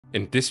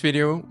In this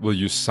video, we'll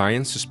use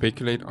science to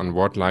speculate on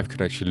what life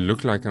could actually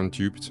look like on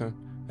Jupiter,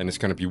 and it's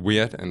gonna be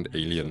weird and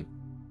alien.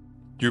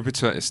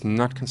 Jupiter is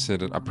not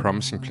considered a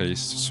promising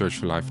place to search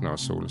for life in our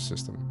solar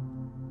system.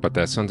 But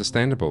that's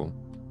understandable.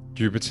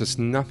 Jupiter's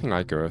nothing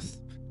like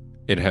Earth.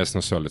 It has no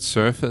solid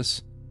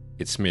surface,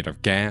 it's made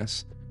of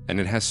gas, and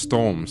it has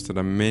storms that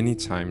are many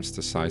times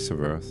the size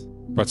of Earth.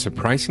 But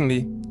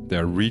surprisingly,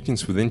 there are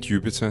regions within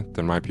Jupiter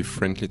that might be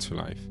friendly to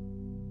life.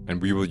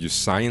 And we will use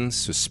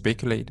science to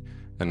speculate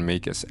and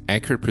make as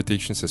accurate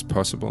predictions as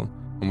possible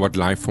on what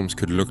life forms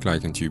could look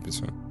like on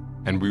Jupiter.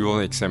 And we will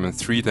examine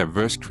 3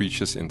 diverse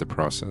creatures in the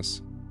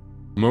process.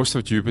 Most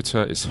of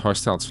Jupiter is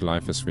hostile to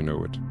life as we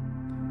know it.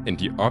 In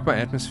the upper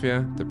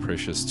atmosphere, the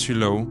pressure is too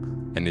low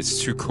and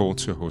it's too cold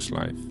to host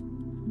life.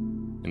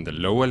 In the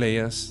lower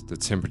layers, the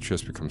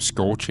temperatures become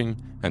scorching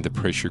and the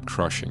pressure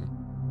crushing.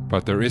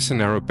 But there is a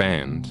narrow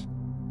band,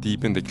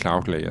 deep in the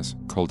cloud layers,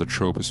 called the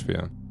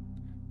troposphere.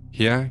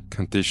 Here,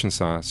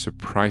 conditions are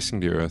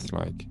surprisingly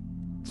Earth-like.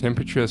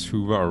 Temperatures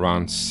hover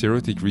around 0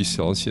 degrees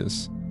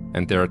Celsius,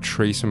 and there are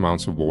trace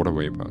amounts of water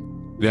vapor.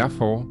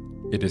 Therefore,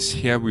 it is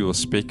here we will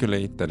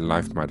speculate that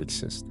life might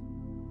exist.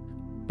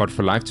 But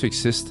for life to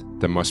exist,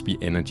 there must be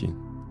energy.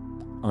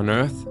 On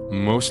Earth,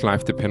 most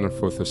life depends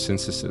on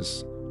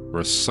photosynthesis,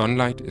 where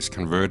sunlight is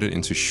converted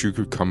into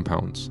sugar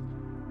compounds.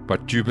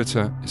 But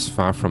Jupiter is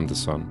far from the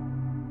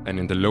sun. And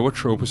in the lower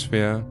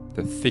troposphere,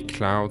 the thick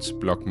clouds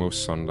block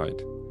most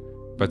sunlight.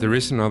 But there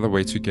is another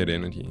way to get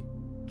energy: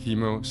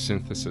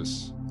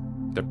 chemosynthesis,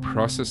 the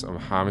process of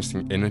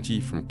harvesting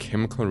energy from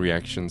chemical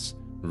reactions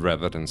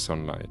rather than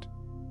sunlight.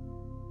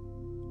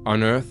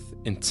 On Earth,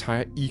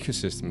 entire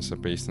ecosystems are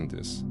based on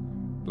this,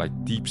 like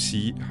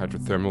deep-sea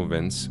hydrothermal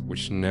vents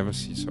which never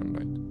see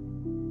sunlight.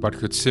 But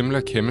could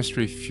similar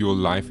chemistry fuel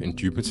life in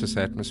Jupiter's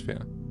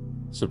atmosphere?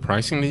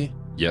 Surprisingly,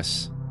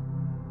 yes.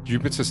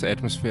 Jupiter's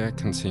atmosphere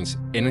contains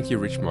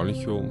energy-rich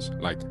molecules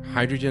like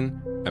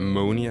hydrogen,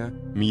 ammonia,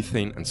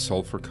 methane, and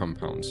sulfur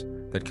compounds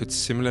that could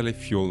similarly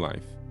fuel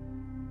life.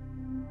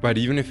 But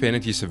even if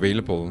energy is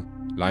available,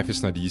 life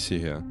is not easy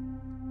here.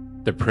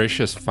 The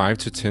pressure is 5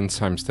 to 10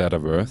 times that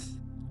of Earth,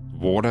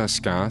 water is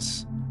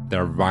scarce,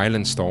 there are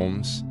violent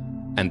storms,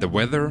 and the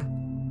weather,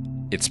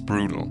 it's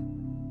brutal.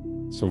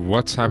 So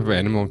what type of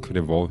animal could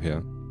evolve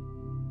here?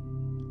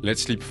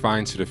 Let's leap far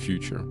into the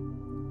future.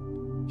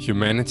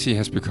 Humanity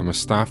has become a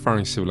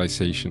starfaring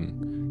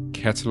civilization,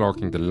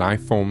 cataloging the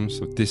life forms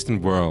of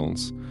distant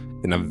worlds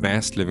in a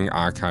vast living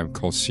archive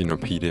called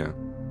Xenopedia.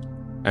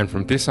 And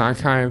from this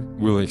archive,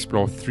 we'll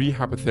explore 3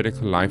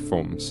 hypothetical life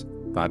forms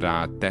that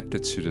are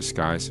adapted to the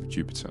skies of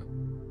Jupiter.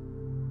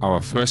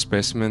 Our first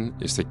specimen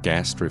is the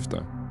gas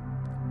drifter,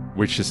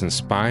 which is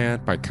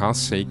inspired by Carl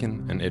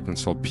Sagan and Edmund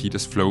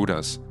Salpeter's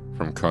floaters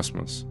from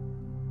Cosmos.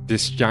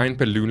 This giant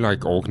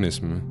balloon-like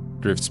organism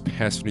drifts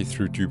passively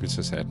through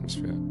Jupiter's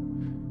atmosphere.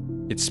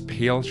 Its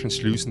pale,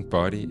 translucent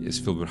body is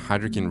filled with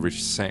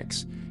hydrogen-rich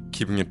sacs,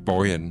 keeping it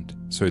buoyant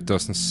so it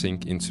doesn't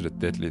sink into the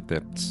deadly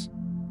depths.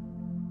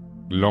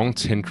 Long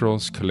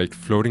tendrils collect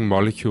floating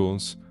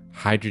molecules,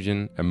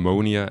 hydrogen,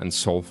 ammonia, and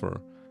sulfur,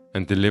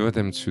 and deliver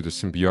them to the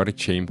symbiotic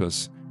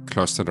chambers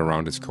clustered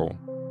around its core.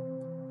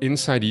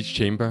 Inside each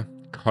chamber,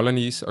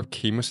 colonies of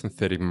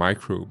chemosynthetic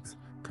microbes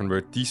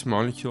convert these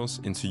molecules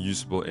into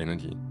usable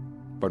energy.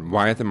 But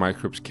why are the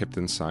microbes kept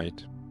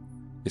inside?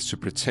 It's to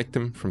protect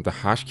them from the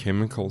harsh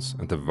chemicals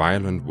and the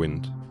violent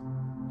wind.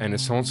 And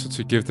it's also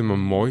to give them a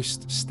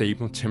moist,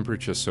 stable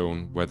temperature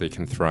zone where they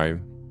can thrive.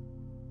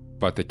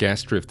 But the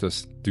gas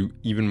drifters do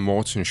even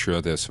more to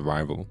ensure their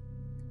survival.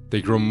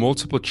 They grow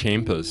multiple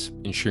chambers,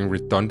 ensuring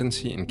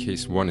redundancy in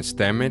case one is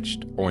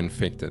damaged or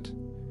infected.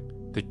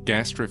 The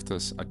gas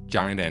drifters are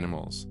giant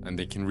animals, and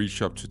they can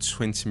reach up to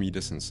 20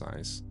 meters in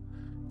size.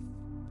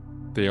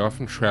 They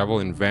often travel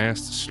in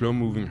vast,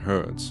 slow-moving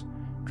herds,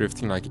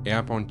 drifting like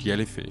airborne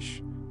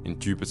jellyfish in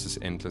Jupiter's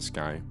endless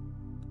sky.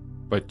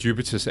 But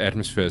Jupiter's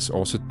atmosphere is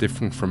also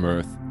different from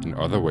Earth in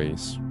other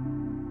ways.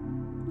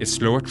 Its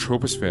lower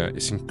troposphere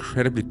is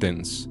incredibly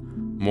dense,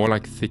 more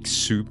like thick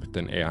soup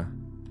than air.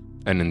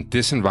 And in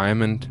this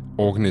environment,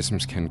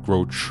 organisms can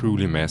grow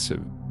truly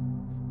massive.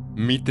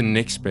 Meet the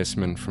next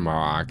specimen from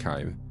our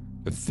archive,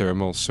 the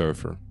thermal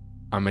surfer,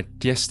 a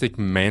majestic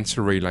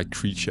manta-ray-like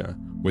creature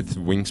with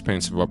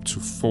wingspans of up to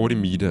 40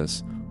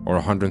 meters or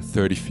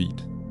 130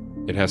 feet.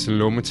 It has a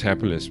low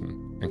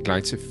metabolism and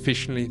glides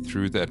efficiently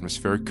through the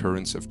atmospheric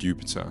currents of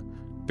Jupiter,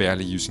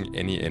 barely using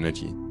any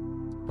energy.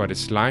 But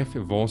its life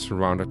evolves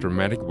around a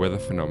dramatic weather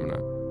phenomena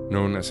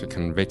known as a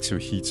convective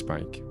heat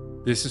spike.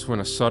 This is when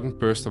a sudden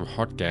burst of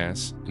hot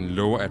gas in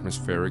lower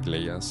atmospheric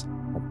layers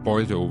are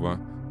boiled over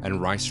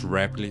and rise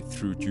rapidly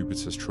through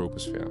Jupiter's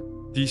troposphere.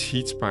 These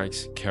heat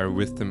spikes carry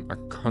with them a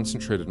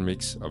concentrated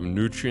mix of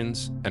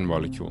nutrients and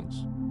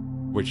molecules,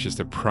 which is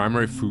the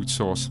primary food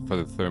source for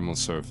the thermal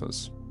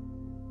surfers.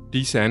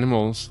 These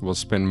animals will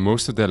spend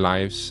most of their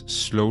lives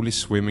slowly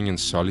swimming in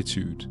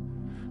solitude,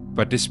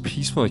 but this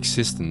peaceful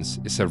existence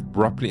is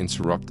abruptly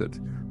interrupted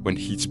when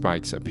heat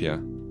spikes appear.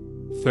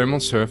 Thermal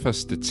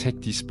surfers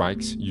detect these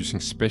spikes using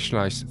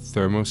specialized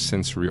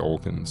thermosensory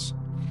organs,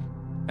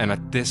 and a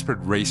desperate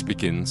race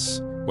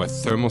begins where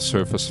thermal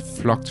surfers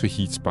flock to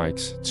heat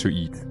spikes to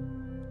eat.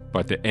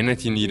 But the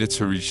energy needed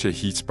to reach a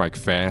heat spike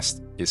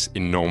fast is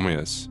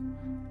enormous.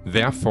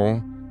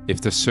 Therefore,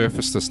 if the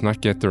surface does not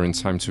get there in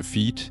time to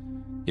feed,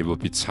 it will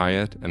be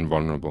tired and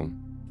vulnerable.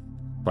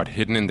 But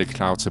hidden in the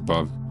clouds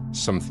above,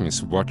 something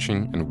is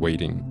watching and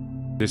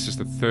waiting. This is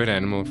the third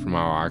animal from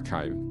our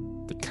archive,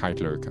 the Kite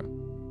Lurker.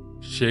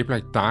 Shaped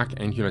like dark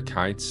angular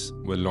kites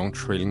with long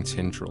trailing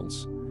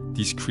tendrils,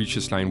 these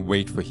creatures lie in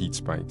wait for heat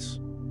spikes.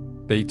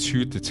 They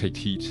too detect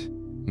heat,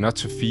 not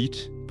to feed,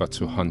 but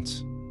to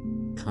hunt.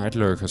 Kite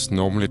lurkers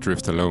normally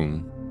drift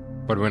alone,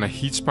 but when a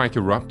heat spike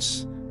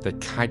erupts, their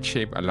kite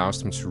shape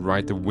allows them to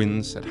ride the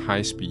winds at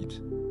high speed.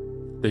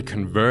 They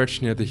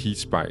converge near the heat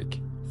spike,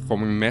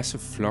 forming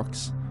massive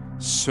flocks,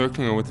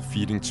 circling over the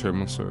feeding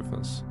thermal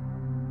surfers.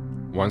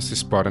 Once they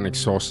spot an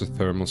exhausted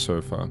thermal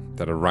surfer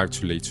that arrived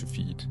too late to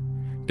feed,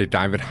 they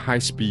dive at high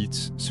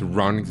speeds,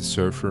 surrounding the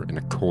surfer in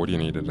a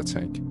coordinated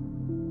attack.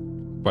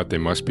 But they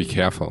must be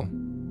careful.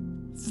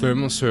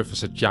 Thermal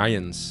surfers are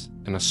giants,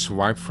 and a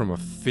swipe from a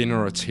fin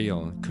or a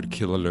tail could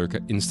kill a lurker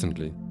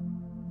instantly.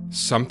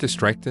 Some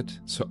distract it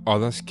so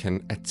others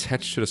can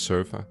attach to the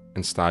surfer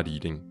and start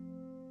eating.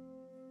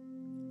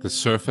 The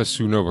surfer is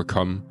soon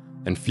overcome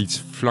and feeds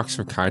flocks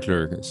of kite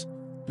lurkers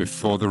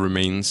before the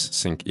remains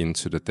sink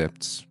into the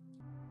depths.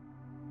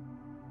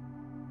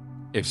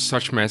 If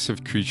such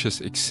massive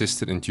creatures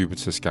existed in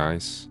Jupiter's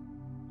skies,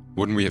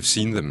 wouldn't we have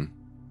seen them?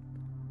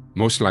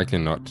 Most likely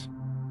not.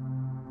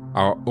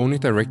 Our only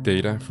direct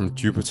data from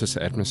Jupiter's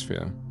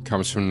atmosphere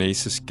comes from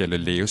NASA's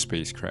Galileo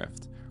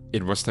spacecraft.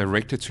 It was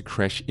directed to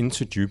crash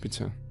into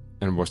Jupiter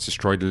and was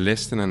destroyed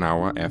less than an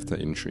hour after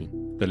entry.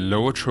 The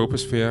lower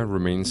troposphere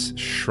remains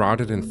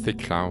shrouded in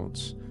thick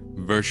clouds,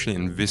 virtually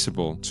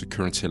invisible to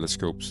current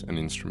telescopes and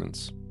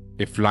instruments.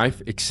 If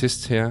life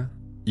exists here,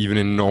 even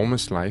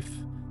enormous life,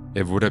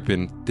 it would have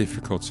been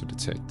difficult to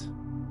detect.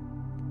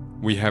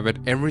 We have at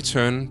every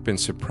turn been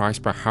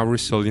surprised by how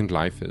resilient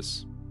life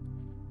is.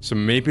 So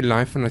maybe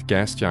life on a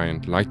gas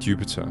giant like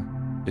Jupiter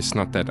is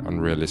not that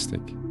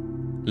unrealistic.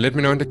 Let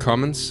me know in the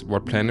comments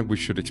what planet we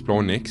should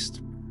explore next,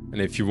 and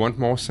if you want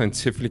more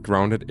scientifically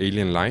grounded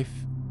alien life,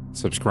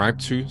 subscribe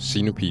to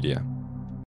Xenopedia.